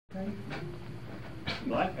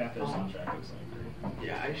Black Panther soundtrack looks like great.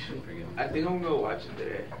 Yeah, I should bring it. I think I'm gonna watch it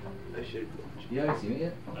today. I should. You haven't seen it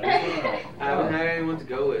yet? I haven't had anyone to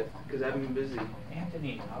go with because I've been busy.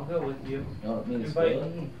 Anthony, I'll go with you. No, me Invite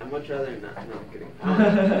me. I'd much rather not. No, I'm kidding.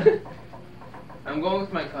 I'm going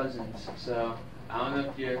with my cousins, so I don't know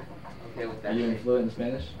if you're okay with that. Are you fluent in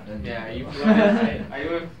Spanish? Yeah, are you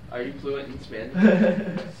fluent? Are you fluent in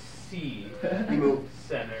Spanish? C.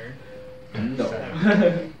 Center.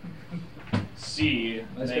 No. C.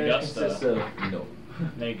 My Spanish consists of no.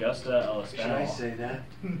 Negusta El Should I say that?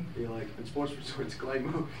 Be like, in sports resorts, glide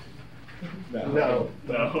move. No.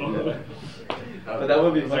 No. But that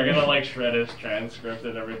would be They're funny. gonna like shred his transcript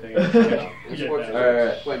and everything. In Yeah, sports yeah.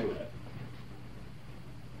 resorts, glide move.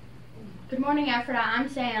 Good morning, Ephrata. I'm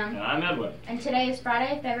Sam. And I'm Edwin. And today is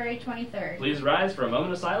Friday, February 23rd. Please rise for a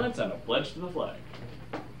moment of silence and a pledge to the flag.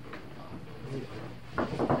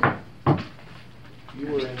 You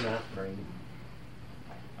were in that frame.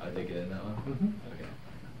 I did get in that one. Mm-hmm. Okay.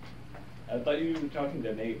 I thought you were talking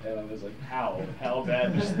to Nate, and I was like, how? How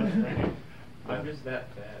bad is the frame? I'm just that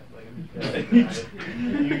fat. Like I'm just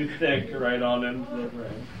You thick right on into the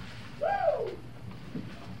frame.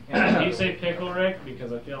 And can you say Pickle Rick?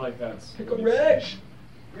 Because I feel like that's... Pickle Rick!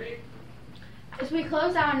 As we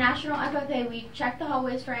close out National FFA Week, check the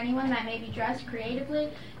hallways for anyone that may be dressed creatively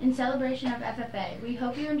in celebration of FFA. We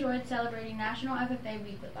hope you enjoyed celebrating National FFA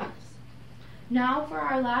Week with us. Now for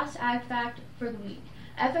our last Ag Fact for the week.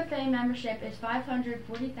 FFA membership is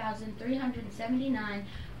 540,379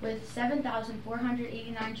 with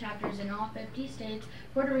 7,489 chapters in all 50 states,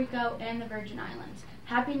 Puerto Rico, and the Virgin Islands.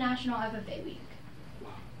 Happy National FFA Week.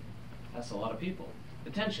 That's a lot of people.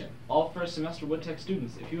 Attention, all first semester Wood Tech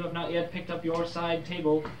students, if you have not yet picked up your side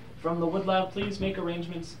table from the Wood Lab, please make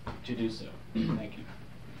arrangements to do so. Thank you.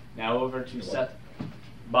 Now over to Seth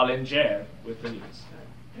Ballinger with the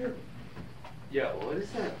news. Yo, what is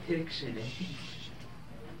that picture?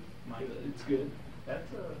 It's good. That's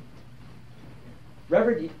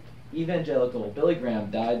Reverend Evangelical Billy Graham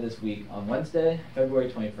died this week on Wednesday, February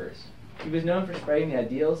 21st. He was known for spreading the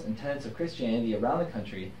ideals and tenets of Christianity around the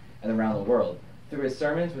country and around the world through his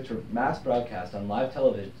sermons, which were mass broadcast on live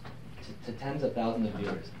television to tens of thousands of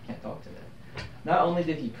viewers. I can't talk today. Not only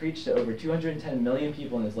did he preach to over 210 million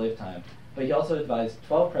people in his lifetime, but he also advised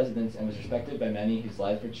 12 presidents and was respected by many whose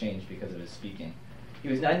lives were changed because of his speaking. He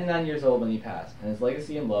was 99 years old when he passed, and his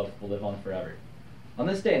legacy and love will live on forever. On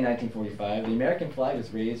this day in 1945, the American flag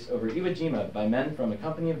was raised over Iwo Jima by men from a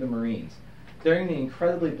company of the Marines. During the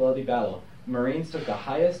incredibly bloody battle, the Marines took the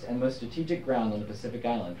highest and most strategic ground on the Pacific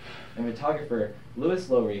Island, and photographer Louis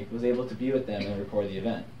Lowry was able to be with them and record the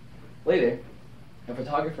event. Later, a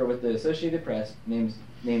photographer with the Associated Press named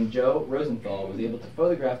Joe Rosenthal was able to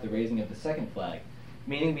photograph the raising of the second flag,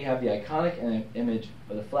 meaning we have the iconic image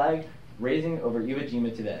of the flag raising over Iwo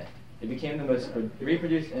Jima today. It became the most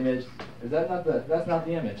reproduced image. That's not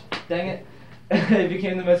the image. Dang it. It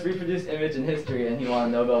became the most reproduced image in history, and he won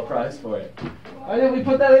a Nobel Prize for it. Why didn't we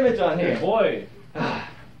put that image on here? boy.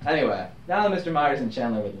 Anyway, now to Mr. Myers and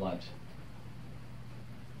Chandler with lunch.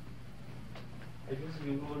 I just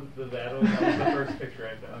googled that was the first picture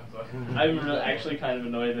I found. So I'm actually kind of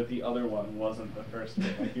annoyed that the other one wasn't the first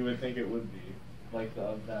one. Like you would think it would be, like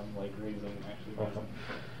of them like raising actually.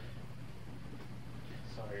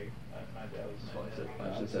 Sorry, my bad.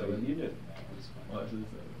 Watch this over. You did. Watch this over.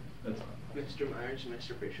 That's fine. Mr. Myers and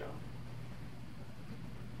Mr. Bischoff.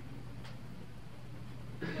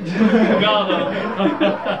 Got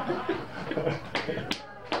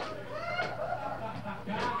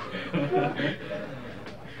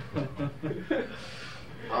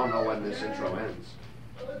I don't know when this intro ends.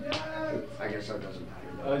 I guess that doesn't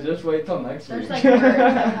matter. Just wait till next There's week. like words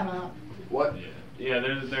that come up. What? Yeah,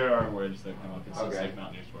 there are words that come up. It's just Okay. like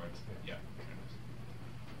not news words. Yeah.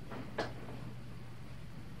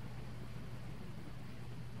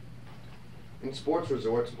 In sports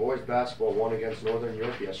resorts, boys basketball won against Northern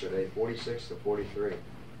York yesterday, 46-43.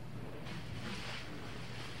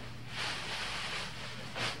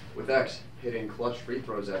 With X hitting clutch free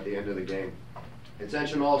throws at the end of the game.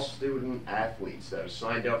 Attention all student athletes that have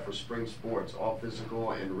signed up for spring sports. All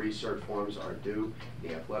physical and research forms are due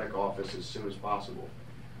the athletic office as soon as possible.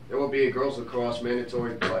 There will be a girls lacrosse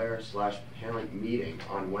mandatory player/parent meeting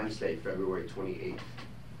on Wednesday, February 28th.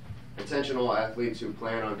 Attention all athletes who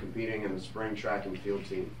plan on competing in the spring track and field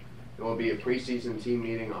team. There will be a preseason team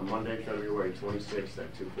meeting on Monday, February 26th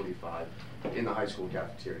at 2:45 in the high school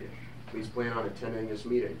cafeteria. Please plan on attending this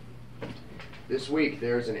meeting. This week,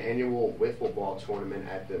 there is an annual wiffle ball tournament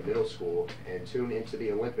at the middle school, and tune into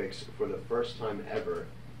the Olympics for the first time ever.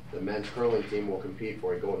 The men's curling team will compete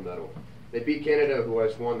for a gold medal. They beat Canada, who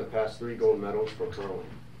has won the past 3 gold medals for curling.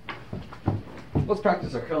 Let's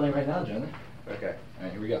practice our curling right now, Jonah. Okay, All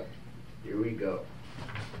right, here we go. here we go.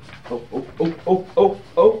 Oh, oh, oh, oh, oh,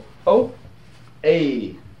 oh, oh.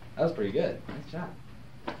 Hey, that was pretty good. Nice job.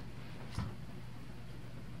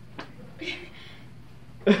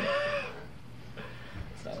 It's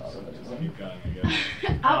not all that much, is it? Keep going, I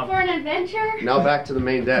guess. Up for an adventure? Now back to the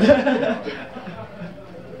main deck.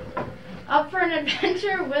 Up for an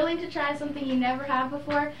adventure, willing to try something you never have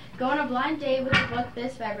before? Go on a blind date with a book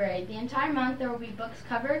this February. The entire month there will be books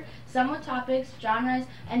covered, some with topics, genres,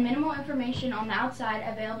 and minimal information on the outside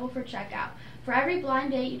available for checkout. For every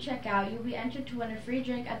blind date you check out, you'll be entered to win a free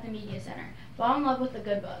drink at the Media Center. Fall in love with a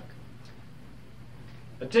good book.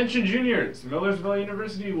 Attention juniors! Millersville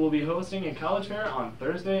University will be hosting a college fair on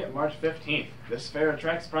Thursday, March 15th. This fair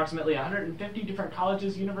attracts approximately 150 different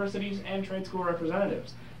colleges, universities, and trade school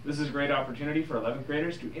representatives. This is a great opportunity for 11th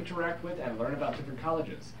graders to interact with and learn about different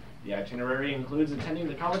colleges. The itinerary includes attending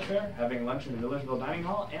the college fair, having lunch in the Millersville Dining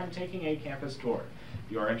Hall, and taking a campus tour.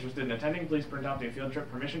 If you are interested in attending, please print out the field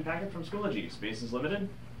trip permission packet from Schoology. Space is limited,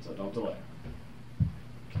 so don't delay.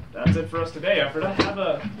 That's it for us today. Effort. Have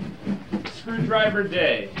a screwdriver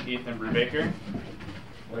day, Ethan Brubaker.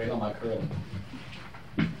 Wait on my curling.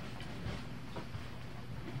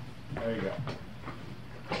 There you go.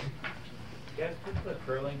 You guys put the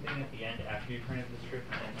curling thing at the end after you printed the script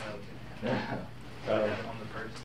and then Yeah. on the first.